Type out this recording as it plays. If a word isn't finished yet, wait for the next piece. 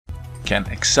Can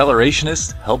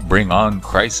accelerationists help bring on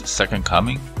Christ's second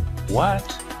coming? What?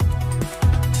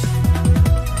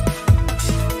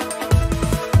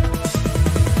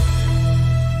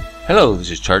 Hello,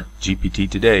 this is ChartGPT.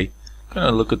 Today I'm going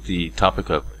to look at the topic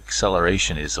of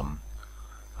accelerationism.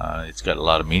 It's got a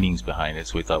lot of meanings behind it,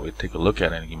 so we thought we'd take a look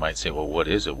at it. And you might say, well, what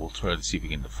is it? We'll try to see if we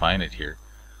can define it here.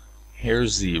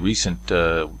 Here's the recent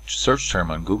search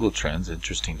term on Google Trends.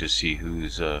 Interesting to see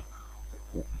who's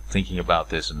thinking about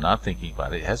this and not thinking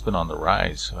about it. It has been on the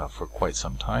rise for quite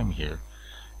some time here.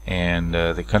 And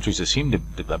the countries that seem to,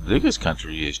 the biggest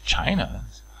country is China.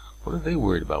 What are they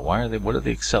worried about? Why are they? What are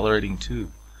they accelerating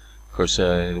to? Of course,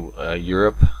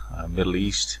 Europe, Middle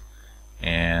East,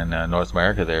 and North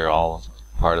America, they're all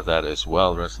part of that as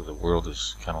well. The rest of the world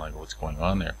is kind of like what's going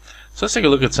on there. So let's take a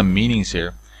look at some meanings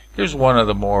here. Here's one of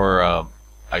the more,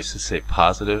 I should say,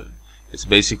 positive. It's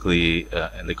basically,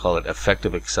 they call it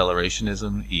effective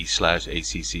accelerationism.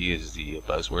 E/ACC is the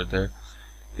buzzword there.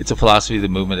 It's a philosophy of the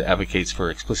movement that advocates for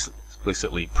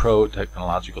explicitly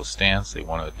pro-technological stance. They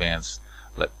want to advance,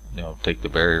 take the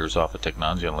barriers off of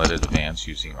technology and let it advance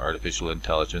using artificial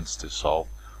intelligence to solve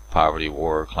poverty,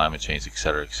 war, climate change,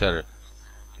 etc., etc.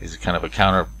 It's kind of a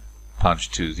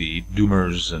counterpunch to the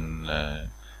doomers and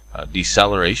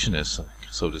decelerationist,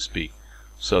 so to speak.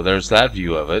 So there's that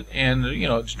view of it, and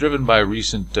it's driven by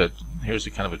recent. Here's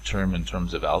a kind of a term in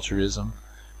terms of altruism.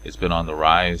 It's been on the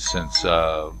rise since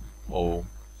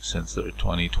since the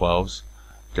 2012s.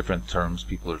 Different terms.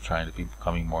 People are trying to be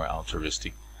becoming more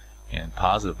altruistic and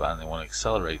positive about it, and they want to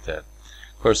accelerate that.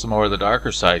 Of course, the more the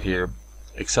darker side here,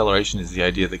 acceleration is the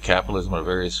idea that capitalism or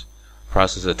various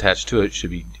processes attached to it should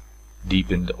be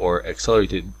deepened or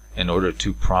accelerated in order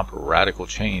to prompt radical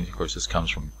change. Of course, this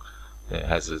comes from, it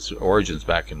has its origins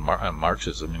back in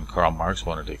Marxism, and Karl Marx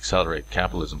wanted to accelerate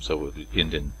capitalism so it would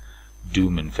end in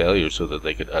doom and failure so that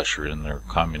they could usher in their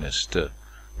communist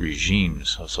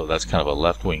regimes. So that's kind of a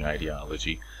left-wing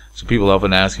ideology. So people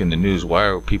often ask in the news, why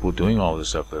are people doing all this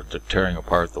stuff? They're tearing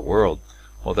apart the world.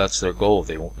 Well, that's their goal.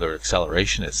 They're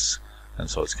accelerationists, and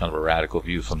so it's kind of a radical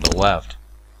view from the left.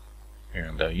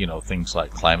 And things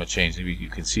like climate change, you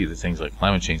can see that things like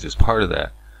climate change is part of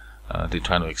that. They're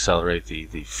trying to accelerate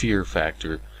the fear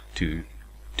factor to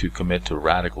commit to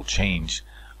radical change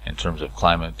in terms of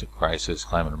climate crisis,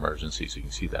 climate emergency. So you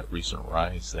can see that recent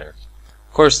rise there.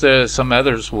 Of course, some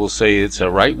others will say it's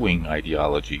a right-wing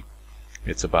ideology.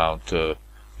 It's about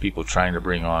people trying to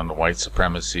bring on white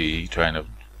supremacy, trying to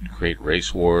create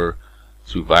race war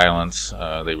through violence.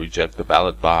 They reject the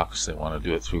ballot box. They want to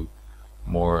do it through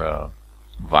more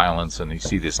violence, and you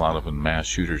see this a lot of in mass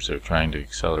shooters. They're trying to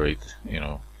accelerate,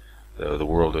 the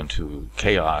world into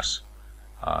chaos,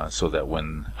 so that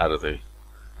when out of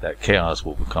that chaos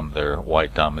will become their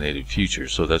white-dominated future.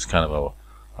 So that's kind of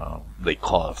they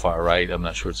call it far right. I'm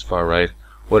not sure it's far right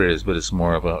what it is, but it's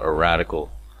more of a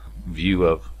radical view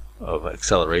of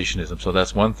accelerationism. So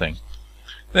that's one thing.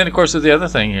 Then, of course, the other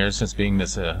thing here, since being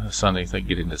this Sunday thing,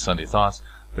 get into Sunday thoughts,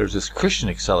 there's this Christian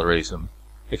accelerationism.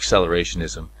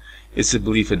 It's the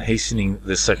belief in hastening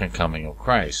the second coming of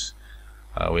Christ.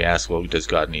 We ask, well, does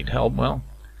God need help? Well,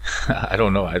 I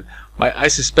don't know. I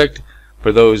suspect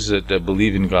for those that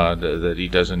believe in God that He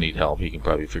doesn't need help. He can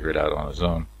probably figure it out on His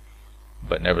own.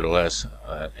 But nevertheless,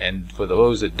 and for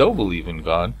those that don't believe in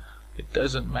God, it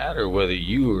doesn't matter whether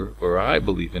you or I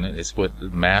believe in it. It's what the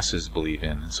masses believe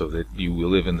in, so that you will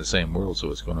live in the same world,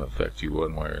 so it's going to affect you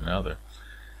one way or another.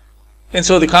 And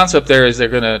so the concept there is they're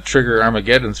going to trigger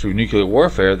Armageddon through nuclear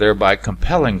warfare, thereby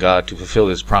compelling God to fulfill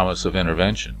His promise of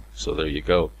intervention. So there you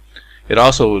go. It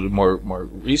also, more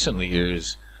recently here,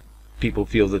 is people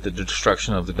feel that the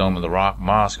destruction of the Dome of the Rock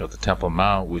Mosque of the Temple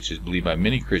Mount, which is believed by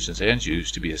many Christians and Jews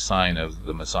to be a sign of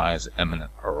the Messiah's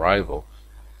imminent arrival.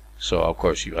 So, of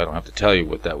course, I don't have to tell you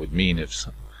what that would mean if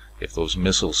those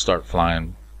missiles start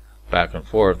flying back and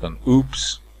forth, and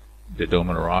oops, the Dome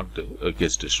of the Rock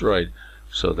gets destroyed.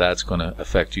 So that's going to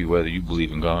affect you whether you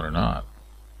believe in God or not.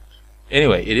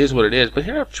 Anyway, it is what it is. But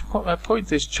here I point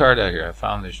this chart out here. I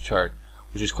found this chart,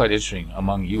 which is quite interesting.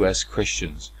 Among U.S.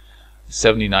 Christians,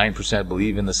 79%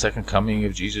 believe in the second coming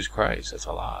of Jesus Christ. That's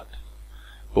a lot.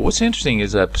 But what's interesting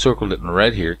is I've circled it in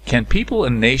red here. Can people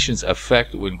and nations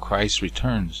affect when Christ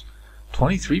returns?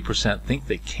 23% think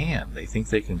they can. They think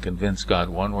they can convince God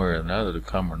one way or another to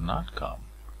come or not come.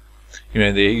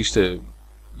 They used to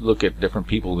look at different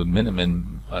people in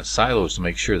minimum silos to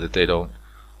make sure that they don't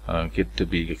get to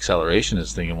be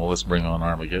accelerationists, thinking, well, let's bring on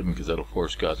Armageddon because that'll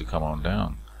force God to come on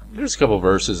down. There's a couple of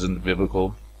verses in the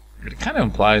biblical. It kind of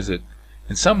implies that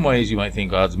in some ways you might think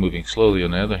God's moving slowly.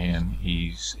 On the other hand,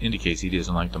 He indicates He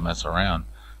doesn't like to mess around.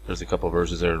 There's a couple of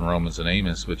verses there in Romans and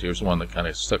Amos, but here's one that kind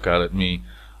of stuck out at me,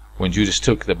 when Judas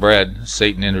took the bread,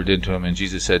 Satan entered into him, and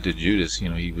Jesus said to Judas,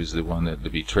 he was the one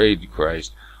that betrayed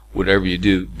Christ, whatever you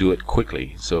do, do it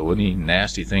quickly. So any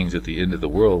nasty things at the end of the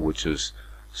world, which is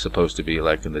supposed to be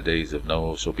like in the days of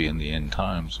Noah, shall be in the end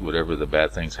times. Whatever the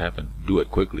bad things happen, do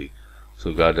it quickly.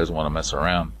 So God doesn't want to mess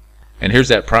around. And here's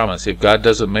that promise. If God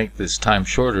doesn't make this time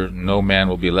shorter, no man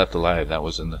will be left alive. That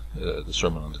was in the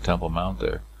Sermon on the Temple Mount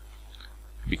there.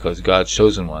 Because God's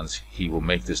chosen ones, he will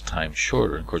make this time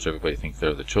shorter. Of course, everybody thinks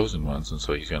they're the chosen ones, and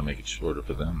so he's going to make it shorter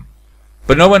for them.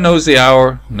 But no one knows the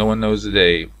hour, no one knows the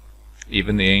day,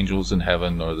 even the angels in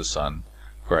heaven, nor the Son,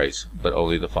 Christ, but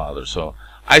only the Father. So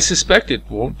I suspect it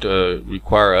won't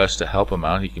require us to help him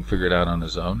out. He can figure it out on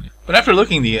his own. But after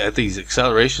looking at these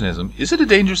accelerationism, is it a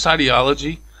dangerous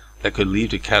ideology that could lead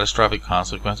to catastrophic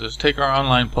consequences? Take our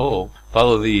online poll.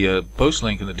 Follow the post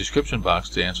link in the description box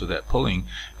to answer that polling,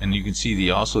 and you can see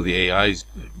also the AI's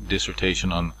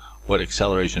dissertation on what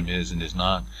acceleration is and is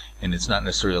not. And it's not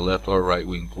necessarily a left or right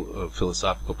wing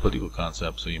philosophical political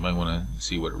concept, so you might want to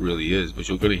see what it really is. But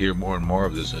you're going to hear more and more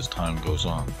of this as time goes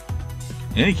on.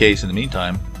 In any case, in the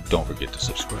meantime, don't forget to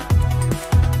subscribe.